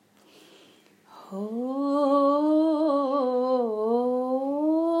हो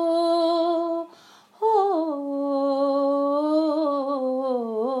हो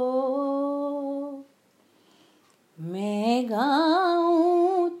मैं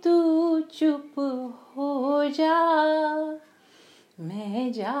गाऊं तू चुप हो जा,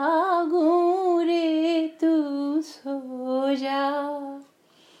 मैं जागूं रे तू सो जा।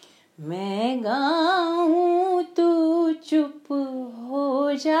 मैं गाऊं तू चुप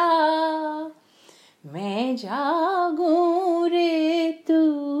हो जा, मैं जागूं रे तू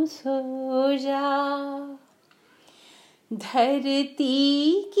सो जा।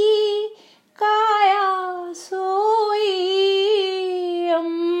 धरती की काया सोई,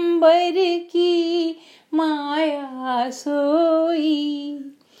 अंबर की माया सोई,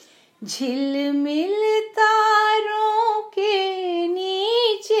 झिलमिल तारों के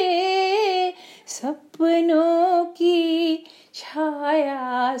नीचे सपनों की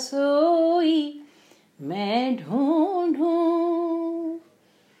छाया सोई। मैं ढूंढूं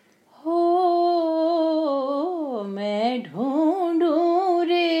हो, मैं ढूंढूं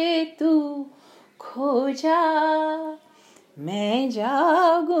रे तू खो जा, मैं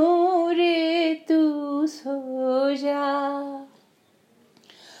जागूं रे तू सो जा।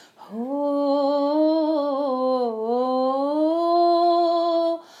 हो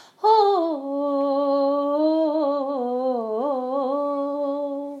हो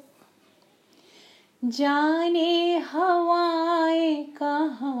जाने हवाएं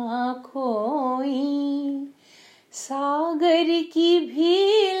कहाँ खोई, सागर की भी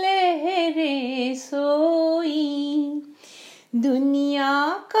लहरें सोई। दुनिया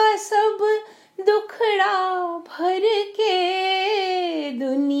का सब दुखड़ा भर के,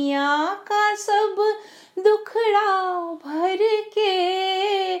 दुनिया का सब दुखड़ा भर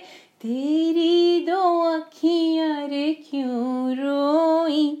के, तेरी दो अखियां रे क्यों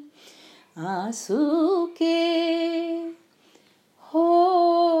रोई आंसू के। हो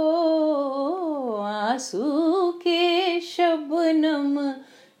आंसू के शबनम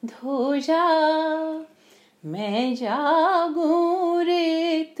धो जा, मैं जागूं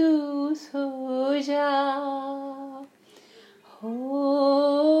रे तू सो जा। हो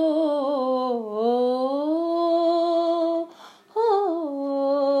हो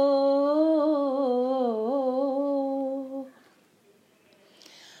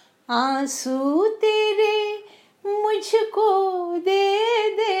आंसू तेरे मुझको दे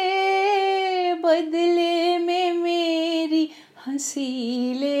दे, बदले में मेरी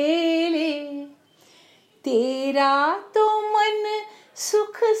हंसी ले ले। तेरा तो मन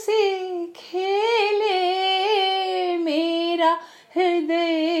सुख से खेले, मेरा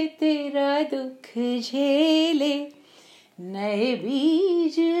हृदय तेरा दुख झेले। नए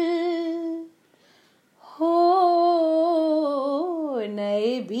बीज हो,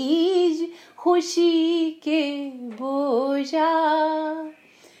 नए बीज खुशी के बो जा,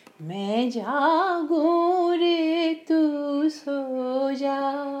 मैं जागूं रे तू सो जा।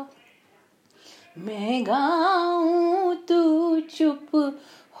 मैं गाऊं तू चुप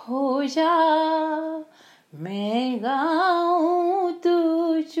हो जा, मैं गाऊं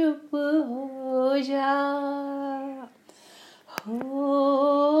तू चुप हो जा।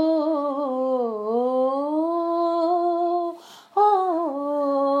 हो